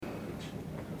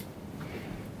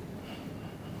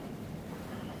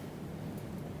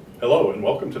Hello and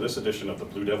welcome to this edition of the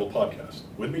Blue Devil Podcast.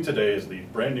 With me today is the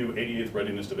brand new 88th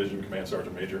Readiness Division Command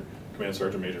Sergeant Major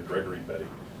Gregory Betty.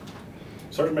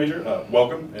 Sergeant Major,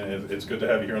 welcome, and it's good to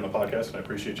have you here on the podcast, and I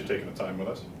appreciate you taking the time with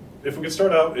us. If we could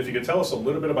start out, if you could tell us a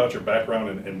little bit about your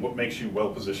background and what makes you well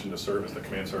positioned to serve as the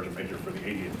Command Sergeant Major for the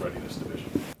 88th Readiness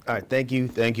Division. All right, thank you.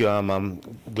 I'm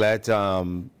glad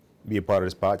to be a part of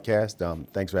this podcast.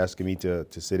 Thanks for asking me to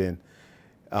sit in.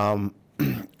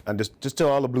 And just to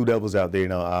all the Blue Devils out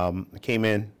there, I came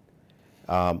in.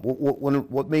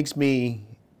 What makes me,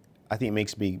 I think,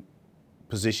 makes me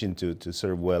positioned to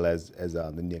serve well as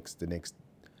the next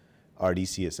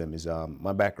RDCSM is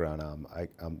my background.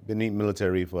 I've been in the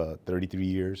military for 33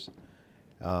 years.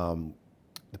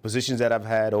 The positions that I've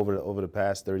had over the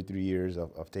past 33 years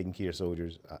of taking care of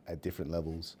soldiers at different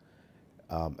levels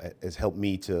has helped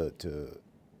me to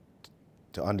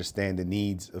understand the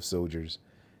needs of soldiers,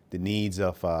 the needs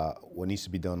of what needs to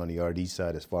be done on the RD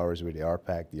side as far as where the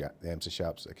RPAC, the AMSA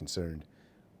shops are concerned,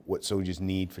 what soldiers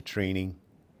need for training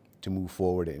to move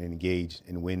forward and engage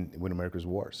and win America's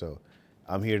war. So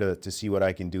I'm here to see what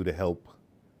I can do to help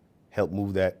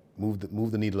move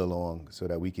the needle along so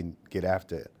that we can get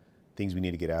after things we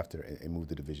need to get after and move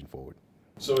the division forward.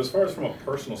 So as far as from a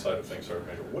personal side of things, Sergeant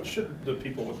Major, what should the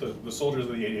people, with the soldiers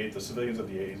of the 88th, the civilians of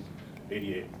the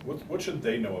 88, what should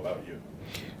they know about you?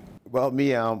 Well,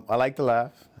 me, I like to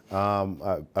laugh.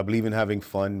 I believe in having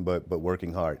fun, but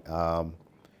working hard.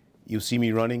 You see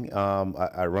me running.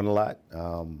 I run a lot.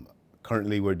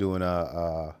 Currently, we're doing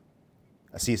a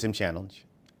CSM challenge.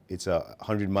 It's a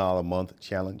 100-mile-a-month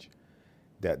challenge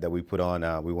that we put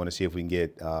on. We want to see if we can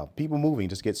get people moving,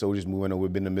 just get soldiers moving.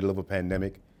 We've been in the middle of a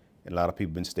pandemic, and a lot of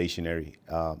people have been stationary.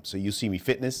 So you see me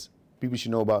fitness. People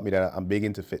should know about me that I'm big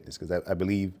into fitness because I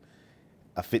believe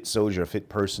a fit soldier, a fit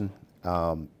person,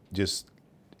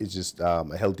 it's just a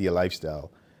healthier lifestyle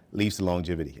leads to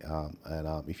longevity.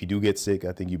 And if you do get sick,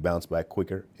 I think you bounce back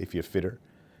quicker if you're fitter.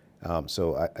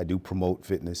 So I do promote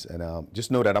fitness, and just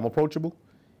know that I'm approachable.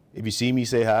 If you see me,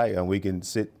 say hi, and we can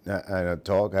sit and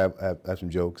talk, have some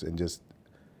jokes, and just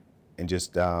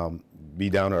be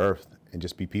down to earth and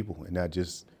just be people, and not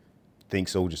just think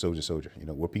soldier.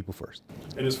 We're people first.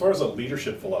 And as far as a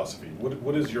leadership philosophy,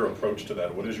 what is your approach to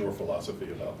that? What is your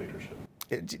philosophy about leadership?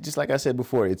 Just like I said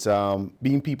before, it's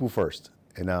being people first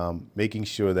and making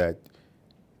sure that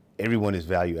everyone is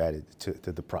value added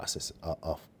to the process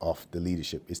of the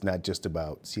leadership. It's not just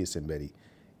about CSM Betty.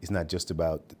 It's not just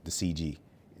about the CG.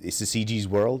 It's the CG's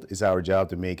world. It's our job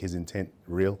to make his intent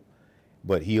real,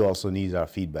 but he also needs our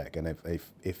feedback. And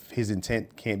if his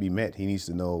intent can't be met, he needs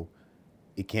to know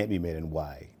it can't be met and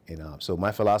why. And so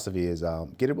my philosophy is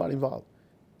get everybody involved.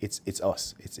 It's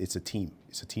us. It's a team.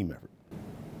 It's a team effort.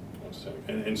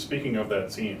 And speaking of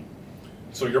that team,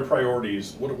 so your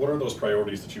priorities, what are those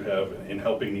priorities that you have in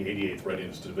helping the 88th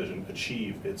Readiness Division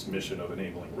achieve its mission of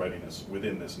enabling readiness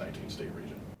within this 19-state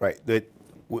region? Right.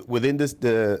 Within this,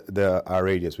 our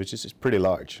radius, which is pretty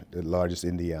large, the largest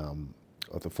in the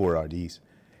of the 4 RDs,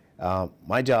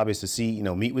 my job is to see,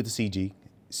 meet with the CG,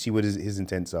 see what his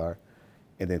intents are,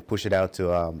 and then push it out to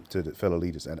the fellow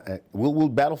leaders. And we'll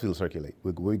battlefield circulate.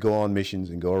 We go on missions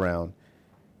and go around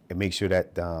and make sure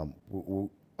that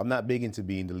I'm not big into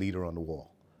being the leader on the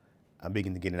wall. I'm big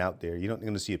into getting out there. You're not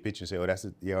going to see a picture and say, "Oh, that's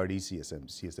the RD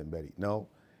CSM Betty." No,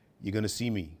 you're going to see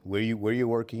me where you're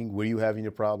working, where you having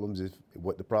your problems,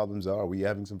 what the problems are. Were you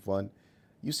having some fun?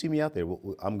 You see me out there.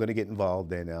 I'm going to get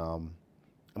involved, and I'm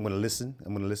going to listen.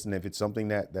 I'm going to listen if it's something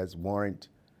that's warrant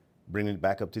bringing it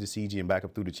back up to the CG and back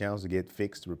up through the channels to get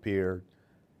fixed, repaired,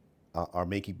 or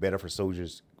make it better for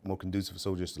soldiers, more conducive for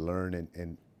soldiers to learn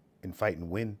and fight and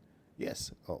win.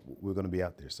 Yes, we're going to be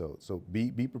out there. So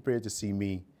be prepared to see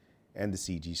me and the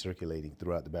CG circulating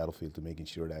throughout the battlefield to making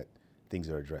sure that things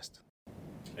are addressed.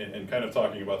 And kind of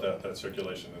talking about that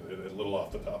circulation, a little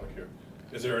off the topic here.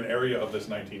 Is there an area of this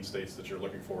 19 states that you're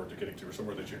looking forward to getting to, or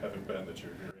somewhere that you haven't been that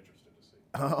you're interested to see?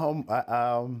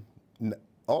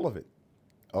 All of it.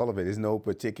 All of it. There's no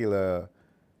particular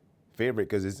favorite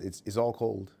because it's all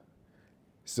cold.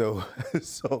 So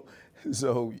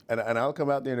I'll come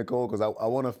out there in the cold because I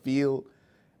want to feel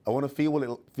what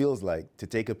it feels like to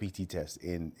take a PT test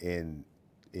in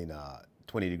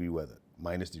 20-degree weather,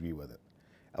 -degree weather.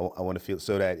 I want to feel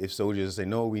so that if soldiers say,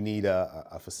 no, we need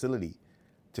a facility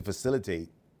to facilitate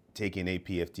taking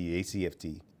APFT,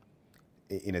 ACFT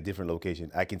in a different location,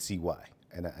 I can see why.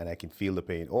 And I can feel the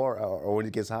pain. Or when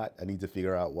it gets hot, I need to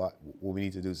figure out what we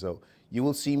need to do. So you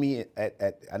will see me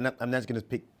I'm not going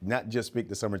to not just pick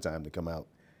the summertime to come out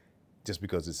just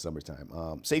because it's summertime.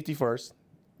 Safety first,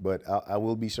 but I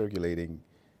will be circulating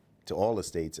to all the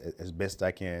states as best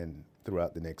I can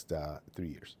throughout the next 3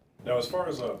 years. Now, as far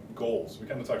as goals, we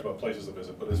kind of talked about places to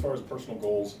visit, but as far as personal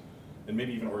goals and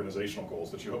maybe even organizational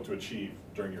goals that you hope to achieve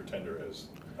during your tenure as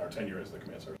the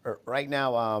command sergeant. Right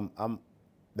now,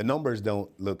 the numbers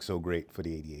don't look so great for the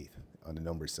 88th on the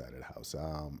numbers side of the house.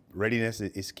 Readiness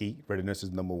is key. Readiness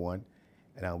is number one,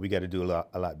 and we got to do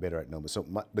a lot better at numbers. So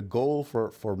the goal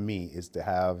for me is to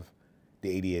have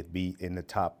the 88th be in the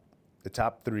top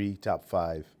 3, top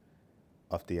 5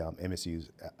 of the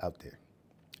MSCs out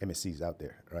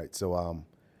there, right? So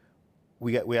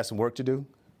we have some work to do,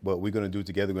 but we're going to do it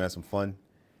together. We're going to have some fun,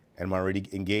 and I'm already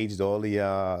engaged all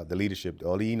the leadership.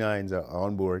 All the E9s are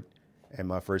on board, and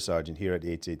my first sergeant here at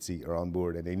the HHC are on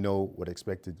board, and they know what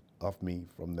expected of me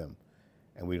from them.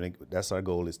 And we think that's our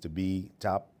goal, is to be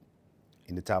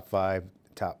in the top 5.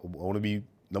 I want to be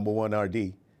number 1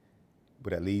 RD,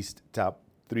 but at least top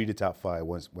 3 to top 5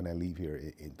 when I leave here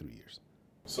in 3 years.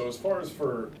 So as far as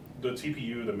for the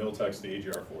TPU, the Miltecs, the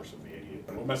AGR force of the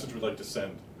 88th, what message would you like to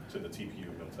send to the TPU,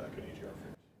 Miltec, and AGR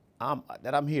force?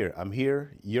 That I'm here. I'm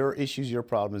here. Your issues, your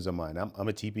problems are mine. I'm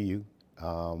a TPU.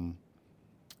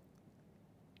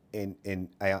 And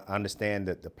I understand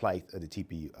the plight of the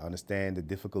TPU. I understand the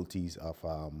difficulties of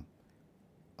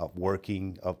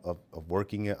working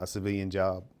a civilian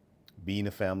job, being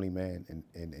a family man,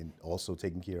 and also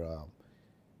taking care of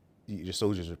your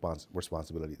soldiers'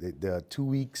 responsibility. The 2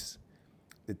 weeks.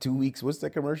 What's that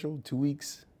commercial? 2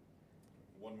 weeks.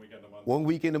 1 weekend a month. 1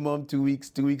 week in a month, 2 weeks.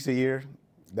 2 weeks a year.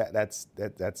 That's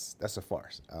a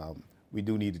farce. We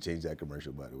do need to change that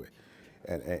commercial, by the way,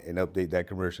 and update that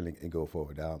commercial and go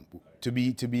forward. To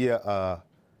be a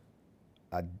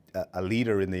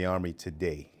leader in the Army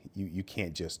today, you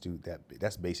can't just do that.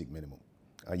 That's basic minimum.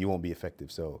 You won't be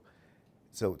effective. So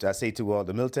I say to all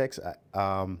the Miltecs,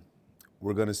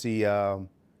 we're going to see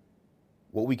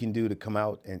what we can do to come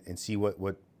out and see what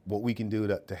we can do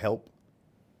to help.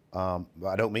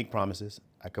 I don't make promises.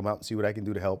 I come out and see what I can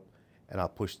do to help, and I'll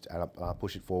push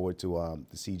it forward to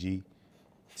the CG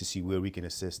to see where we can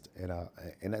assist.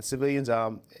 And that civilians,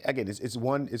 again, it's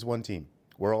one team.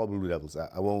 We're all Blue Devils.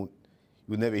 You'll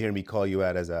never hear me call you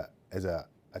out as a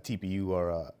TPU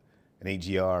or an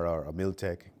AGR or a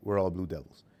Miltech. We're all Blue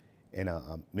Devils, and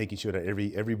making sure that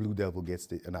every Blue Devil gets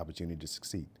an opportunity to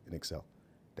succeed and excel.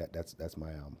 That's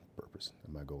my purpose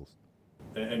and my goals.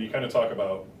 And you kind of talk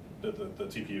about the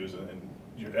TPUs and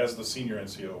you, as the senior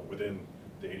NCO within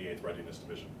the 88th Readiness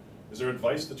Division. Is there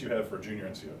advice that you have for junior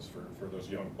NCOs, for those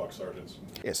young buck sergeants?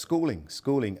 Yeah, schooling.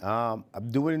 I'm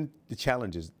doing the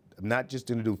challenges. I'm not just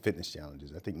going to do fitness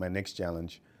challenges. I think my next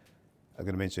challenge, I'm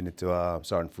going to mention it to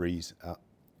Sergeant Freeze.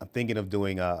 I'm thinking of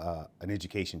doing an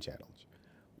education challenge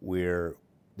where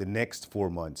the next 4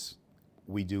 months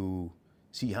we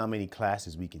see how many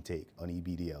classes we can take on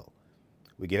EBDL.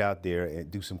 We get out there and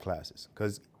do some classes,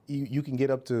 because you can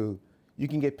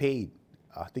get paid.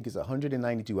 I think it's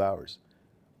 192 hours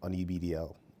on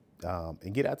EBDL,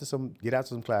 and get out to some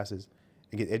classes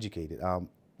and get educated.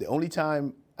 The only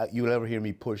time you'll ever hear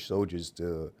me push soldiers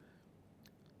to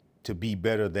be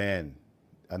better than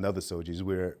another soldier is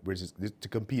where to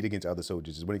compete against other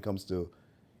soldiers is when it comes to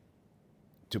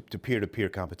peer-to-peer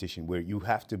competition, where you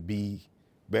have to be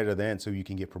better than so you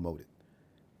can get promoted.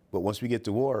 But once we get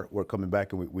to war, we're coming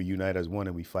back and we unite as one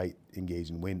and we fight, engage,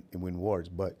 and win wars.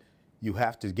 But you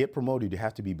have to get promoted. You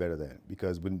have to be better than,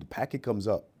 because when the packet comes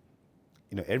up,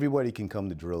 everybody can come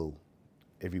to drill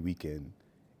every weekend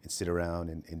and sit around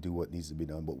and do what needs to be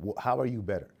done. But how are you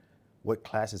better? What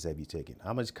classes have you taken?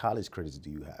 How much college credits do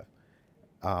you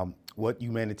have? What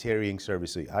humanitarian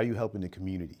service? How are you helping the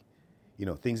community?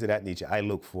 Things of that nature I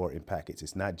look for in packets.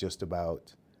 It's not just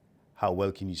about how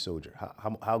well can you soldier,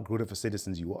 how good of a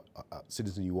citizen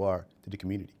you are to the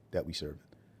community that we serve.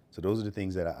 So those are the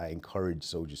things that I encourage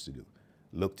soldiers to do.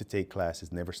 Look to take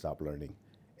classes, never stop learning,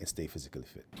 and stay physically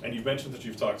fit. And you've mentioned that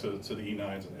you've talked to the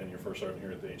E9s and your first sergeant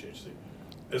here at the HHC.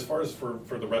 As far as for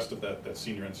the rest of that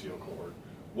senior NCO cohort,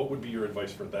 what would be your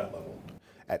advice for that level?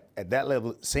 At that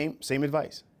level, same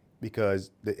advice,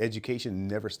 because the education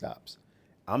never stops.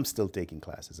 I'm still taking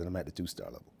classes, and I'm at the 2-star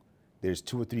level. There's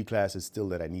 2 or 3 classes still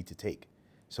that I need to take.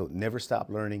 So never stop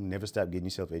learning, never stop getting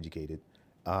yourself educated.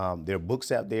 There are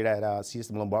books out there that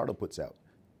CSM Lombardo puts out,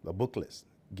 a book list.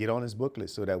 Get on his book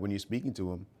list so that when you're speaking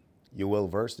to him, you're well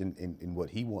versed in what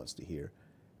he wants to hear,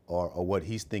 or what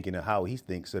he's thinking and how he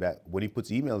thinks, so that when he puts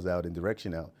emails out and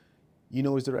direction out, you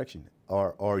know his direction,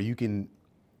 or you can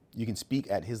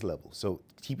speak at his level. So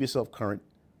keep yourself current.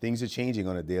 Things are changing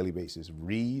on a daily basis.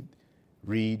 Read.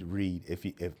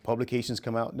 If publications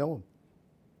come out, know them.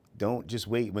 Don't just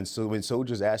wait. When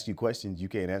soldiers ask you questions, you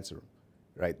can't answer them,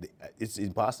 right? It's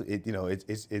impossible.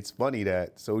 It's funny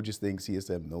that soldiers think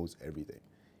CSM knows everything.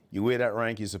 You wear that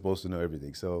rank, you're supposed to know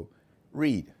everything. So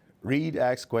read,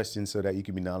 ask questions so that you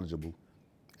can be knowledgeable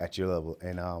at your level,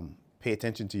 and pay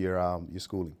attention to your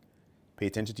schooling. Pay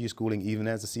attention to your schooling even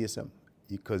as a CSM,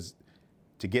 because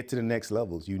to get to the next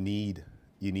levels, you need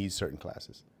certain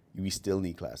classes. We still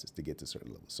need classes to get to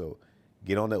certain levels. So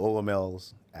get on the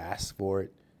OMLs, ask for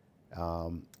it,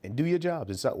 and do your jobs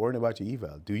and stop worrying about your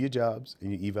eval. Do your jobs,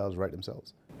 and your evals write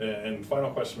themselves. And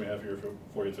final question we have here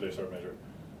for you today, Sergeant Major.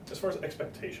 As far as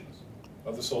expectations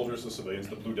of the soldiers, the civilians,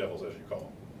 the Blue Devils, as you call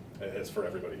them, it's for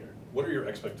everybody here. What are your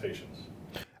expectations?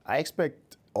 I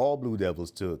expect all Blue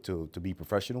Devils to be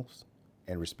professionals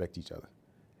and respect each other.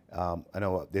 I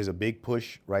know there's a big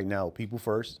push right now, people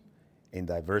first, in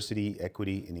diversity,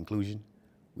 equity, and inclusion.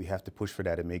 We have to push for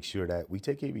that and make sure that we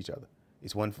take care of each other.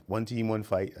 It's one team, one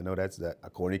fight. I know that's a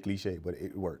corny cliche, but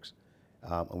it works.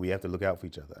 And we have to look out for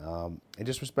each other. And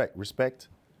just respect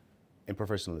and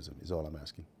professionalism is all I'm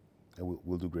asking. And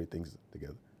we'll do great things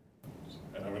together.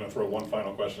 And I'm going to throw one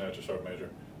final question at you, Sergeant Major.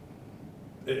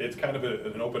 It's kind of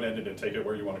an open-ended, and take it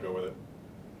where you want to go with it.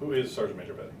 Who is Sergeant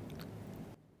Major Betty?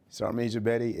 Sergeant Major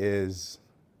Betty is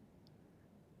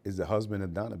the husband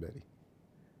of Donna Betty,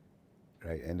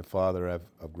 right, and the father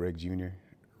of Greg Jr.,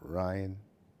 Ryan,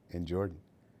 and Jordan.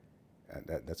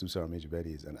 And that's who Sergeant Major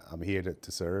Betty is. And I'm here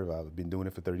to serve. I've been doing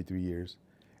it for 33 years.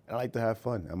 And I like to have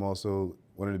fun. I'm also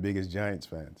one of the biggest Giants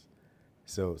fans.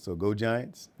 So go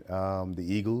Giants. The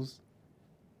Eagles,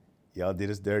 y'all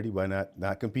did us dirty by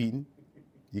not competing.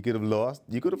 You could have lost.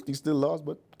 You still lost,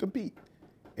 but compete.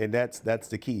 And that's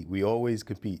the key. We always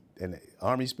compete. And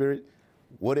Army spirit,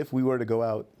 what if we were to go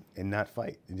out and not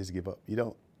fight and just give up? You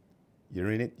don't.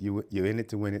 You're in it. You're in it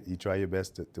to win it. You try your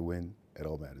best to win at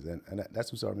all matters. And that's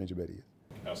who Sergeant Major Betty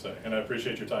is. Outstanding. And I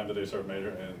appreciate your time today, Sergeant Major.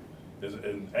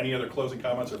 And any other closing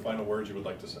comments or final words you would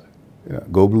like to say? Yeah,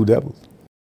 go Blue Devils.